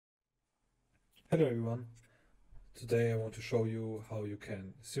Hello everyone. Today I want to show you how you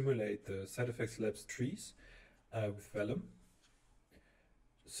can simulate the SideFX Labs trees with Vellum.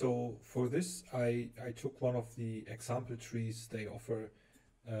 So for this I took one of the example trees they offer,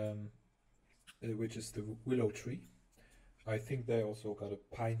 which is the willow tree. I think they also got a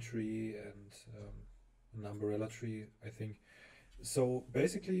pine tree and an umbrella tree, I think. So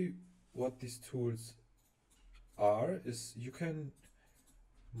basically what these tools are is you can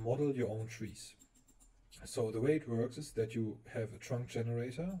model your own trees. So the way it works is that you have a trunk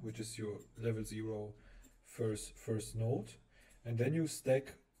generator, which is your level 0 first node, and then you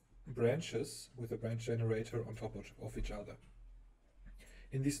stack branches with a branch generator on top of each other.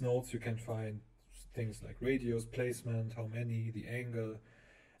 In these nodes you can find things like radius, placement, how many, the angle,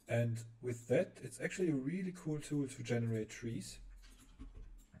 and with that it's actually a really cool tool to generate trees.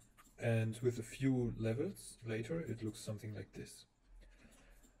 And with a few levels later it looks something like this.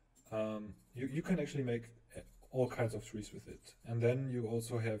 You can actually make all kinds of trees with it. And then you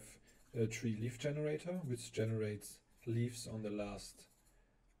also have a tree leaf generator, which generates leaves on the last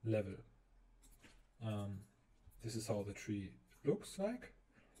level. This is how the tree looks like.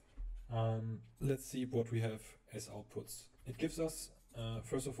 Let's see what we have as outputs. It gives us,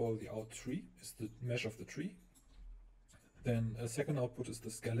 first of all, the out tree is the mesh of the tree. Then a second output is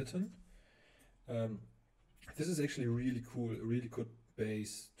the skeleton. This is actually really cool, a really good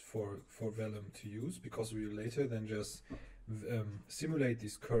base for Vellum to use, because we will later then just simulate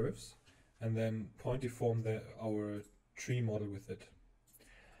these curves and then point deform our tree model with it.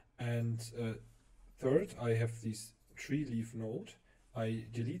 And third, I have this tree leaf node. I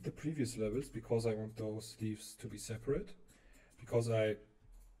delete the previous levels because I want those leaves to be separate, because I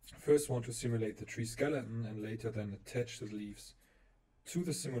first want to simulate the tree skeleton and later then attach the leaves to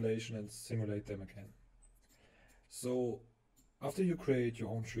the simulation and simulate them again. So after you create your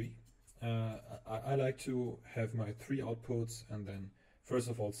own tree, I like to have my 3 outputs and then first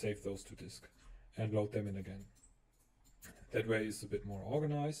of all save those to disk and load them in again. That way it's a bit more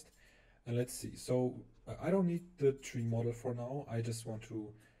organized. And let's see, so I don't need the tree model for now. I just want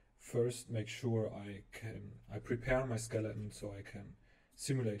to first make sure I prepare my skeleton so I can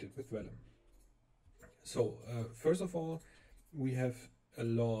simulate it with Vellum. So first of all, we have a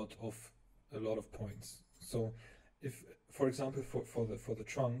lot of points. So if, for example, for the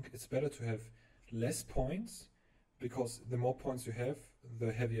trunk, it's better to have less points, because the more points you have,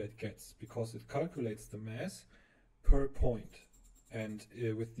 the heavier it gets, because it calculates the mass per point. And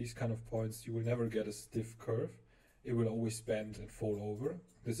with these kind of points, you will never get a stiff curve. It will always bend and fall over.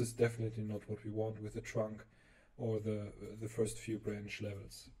 This is definitely not what we want with the trunk or the first few branch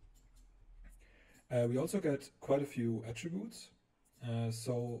levels. We also get quite a few attributes.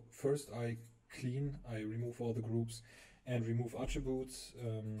 So first I remove all the groups and remove attributes,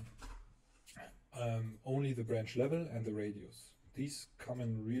 only the branch level and the radius. These come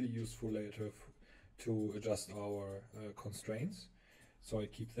in really useful later to adjust our constraints, so I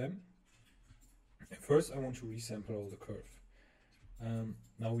keep them. First I want to resample all the curve.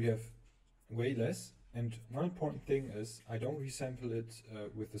 Now we have way less, and one important thing is I don't resample it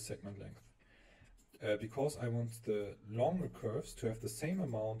with the segment length. Because I want the longer curves to have the same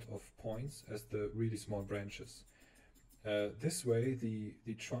amount of points as the really small branches. This way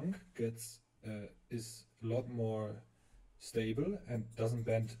the trunk is a lot more stable and doesn't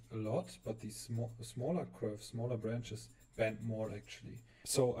bend a lot, but these smaller curves, smaller branches, bend more actually.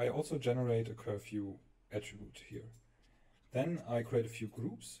 So I also generate a curve view attribute here. Then I create a few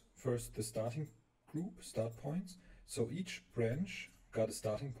groups. First the starting group, start points. So each branch got a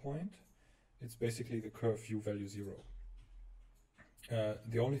starting point. It's basically the curve view value 0.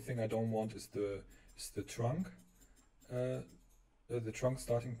 The only thing I don't want is the trunk. The trunk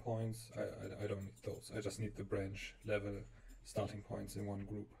starting points, I don't need those. I just need the branch level starting points in one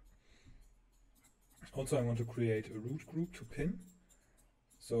group. Also I want to create a root group to pin.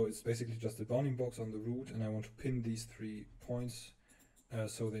 So it's basically just a bounding box on the root, and I want to pin these 3 points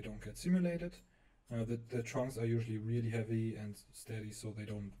so they don't get simulated. The trunks are usually really heavy and steady, so they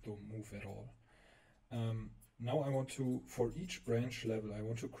don't move at all. Now I want to, for each branch level, I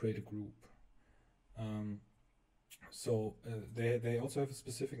want to create a group. They also have a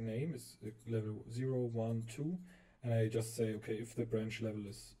specific name. It's level 0, 1, 2, and I just say, okay, if the branch level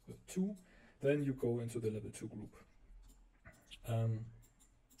is 2, then you go into the level 2 group.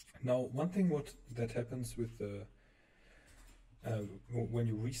 Now one thing that happens with the when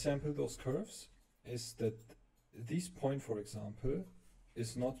you resample those curves is that this point, for example,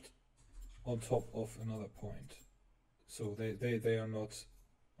 is not on top of another point. So they are not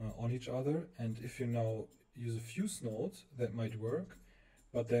on each other, and if you now use a fuse node, that might work,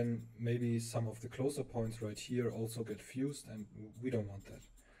 but then maybe some of the closer points right here also get fused, and we don't want that.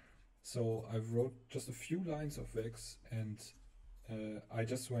 So I wrote just a few lines of Vex, and I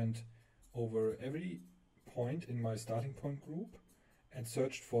just went over every point in my starting point group and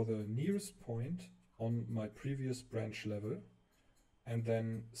searched for the nearest point on my previous branch level, and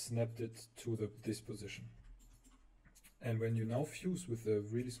then snapped it to this position. And when you now fuse with a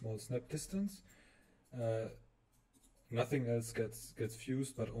really small snap distance, nothing else gets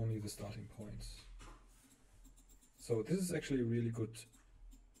fused but only the starting points. So this is actually a really good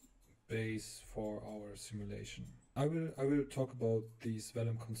base for our simulation. I will talk about these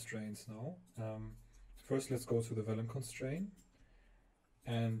Vellum constraints now. First, let's go to the Vellum constraint.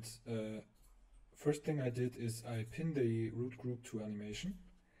 And first thing I did is I pinned the root group to animation.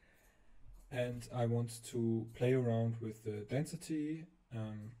 And I want to play around with the density,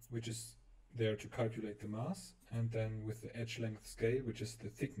 which is there to calculate the mass, and then with the edge length scale, which is the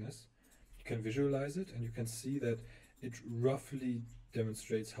thickness. You can visualize it, and you can see that it roughly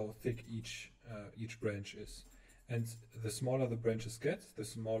demonstrates how thick each branch is. And the smaller the branches get,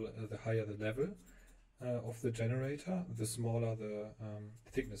 the higher the level of the generator, the smaller the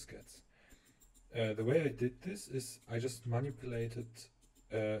thickness gets. The way I did this is I just manipulated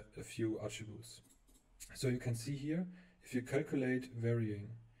a few attributes. So you can see here, if you calculate varying,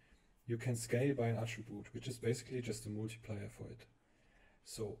 you can scale by an attribute, which is basically just a multiplier for it.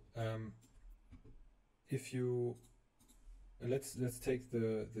 So if you let's take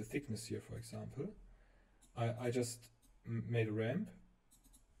the thickness here, for example. I just made a ramp,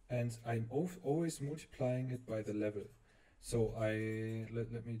 and I'm always multiplying it by the level. So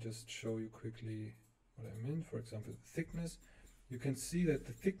let me just show you quickly what I mean. For example, the thickness. You can see that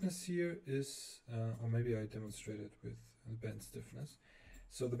the thickness here is, or maybe I demonstrated with the bend stiffness.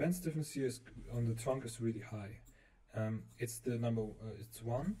 So the bend stiffness here is on the trunk is really high. It's the number, it's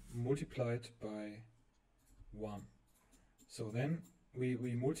 1 multiplied by 1. So then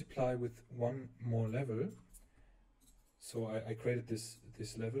we multiply with one more level. So I created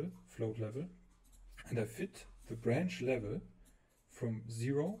this level, float level, and I fit the branch level from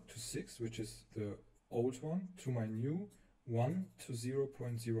 0 to 6, which is the old one, to my new 1 to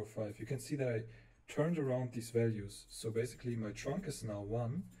 0.05. You can see that I turned around these values. So basically my trunk is now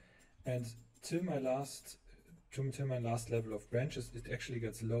 1, and till my last level of branches, it actually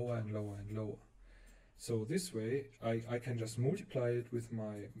gets lower and lower and lower. So this way I can just multiply it with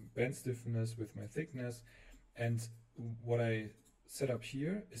my bend stiffness, with my thickness, and what I set up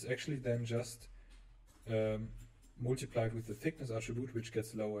here is actually then just multiplied with the thickness attribute, which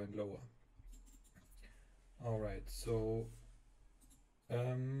gets lower and lower. Alright, so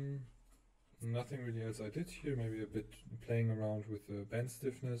nothing really else I did here, maybe a bit playing around with the bend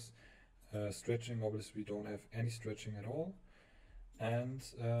stiffness, stretching. Obviously we don't have any stretching at all. And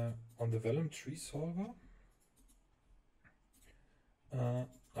on the Vellum tree solver,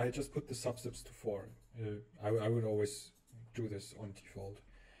 I just put the substeps to 4. I would always do this on default.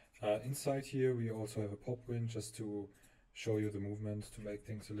 Inside here we also have a pop win just to show you the movement, to make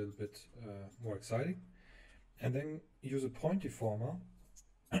things a little bit more exciting. And then use a point deformer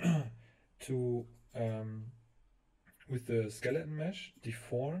to, with the skeleton mesh,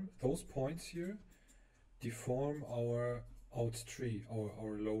 deform those points here, deform our out tree,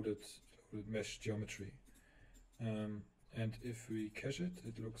 our loaded mesh geometry. And if we cache it,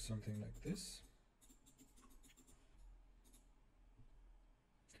 it looks something like this.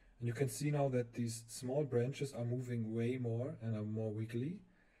 And you can see now that these small branches are moving way more and are more wiggly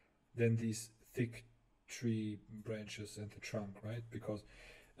than these thick tree branches and the trunk, right? Because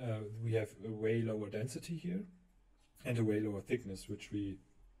we have a way lower density here and a way lower thickness, which we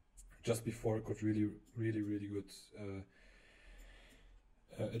just before could really good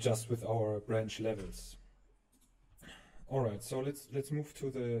adjust with our branch levels. All right, so let's move to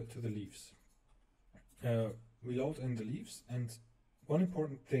the leaves. We load in the leaves, and one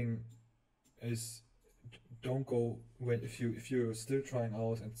important thing is don't go if you're still trying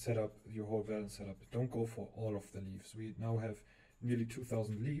out and set up your whole Vellum setup. Don't go for all of the leaves. We now have nearly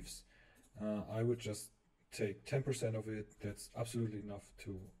 2,000 leaves. I would just take 10% of it. That's absolutely enough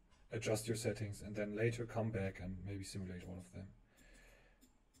to adjust your settings, and then later come back and maybe simulate all of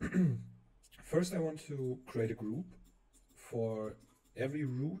them. First, I want to create a group for every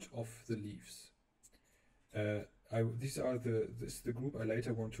root of the leaves. This is the group I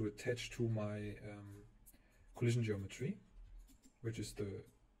later want to attach to my collision geometry, which is the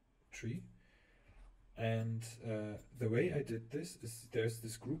tree. And the way I did this is there's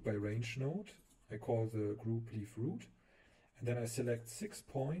this group by range node. I call the group leaf root, and then I select 6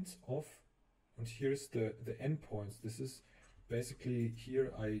 points of, and here's the endpoints. This is basically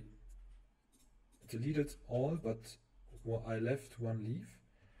here I deleted all, but I left one leaf,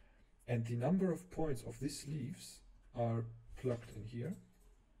 and the number of points of these leaves are plugged in here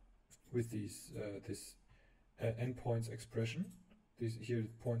with these this endpoints expression. This here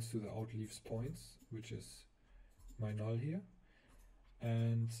it points to the out leaves points, which is my null here,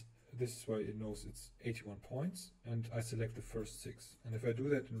 and this is why it knows it's 81 points, and I select the first 6. And if I do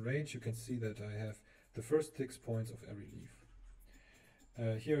that in range, you can see that I have the first 6 points of every leaf.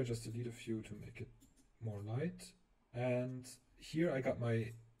 Here I just delete a few to make it more light, and here I got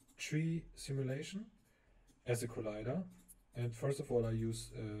my tree simulation as a collider, and first of all I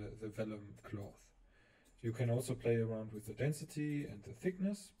use the Vellum cloth. You can also play around with the density and the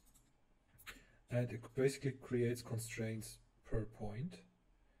thickness, and it basically creates constraints per point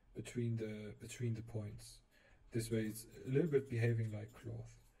between the points. This way it's a little bit behaving like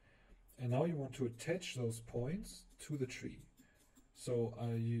cloth. And now you want to attach those points to the tree. So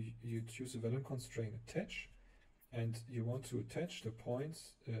you choose a Vellum constraint attach, and you want to attach the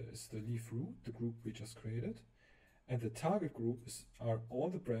points is the leaf root, the group we just created. And the target group are all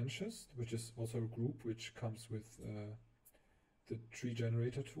the branches, which is also a group which comes with the tree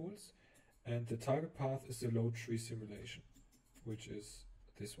generator tools. And the target path is the load tree simulation, which is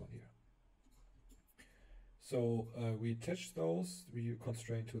this one here. So we attach those, we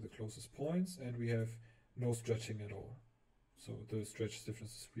constrain to the closest points, and we have no stretching at all. So the stretch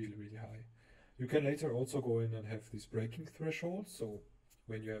stiffness is really, really high. You can later also go in and have these breaking thresholds. So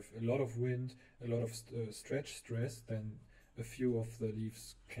when you have a lot of wind, a lot of stretch stress, then a few of the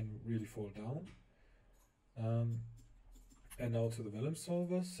leaves can really fall down. And now to the Vellum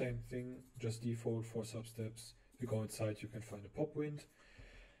solver, same thing, just default 4 substeps. If you go inside, you can find a pop wind.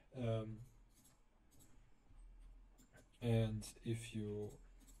 And if you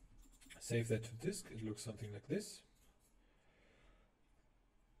save that to disk, it looks something like this.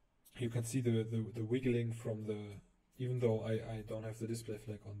 You can see the wiggling from the, even though I don't have the display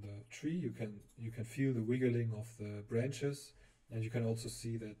flag on the tree, you can feel the wiggling of the branches, and you can also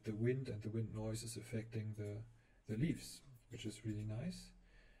see that the wind and the wind noise is affecting the leaves, which is really nice.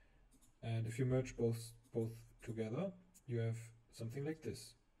 And if you merge both together, you have something like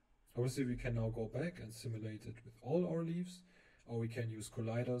this. Obviously we can now go back and simulate it with all our leaves, or we can use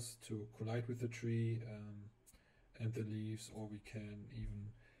colliders to collide with the tree and the leaves, or we can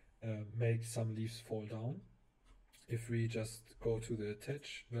even make some leaves fall down. If we just go to the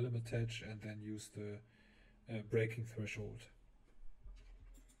attach, Vellum attach, and then use the breaking threshold.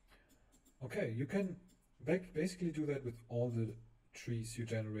 Okay, you can basically do that with all the trees you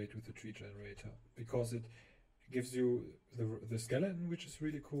generate with the tree generator, because it gives you the skeleton, which is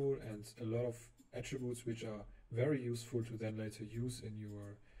really cool, and a lot of attributes which are very useful to then later use in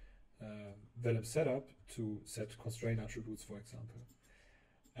your Vellum setup to set constraint attributes, for example.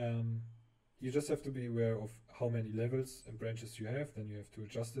 You just have to be aware of how many levels and branches you have, then you have to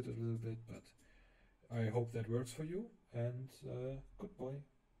adjust it a little bit, but I hope that works for you, and goodbye.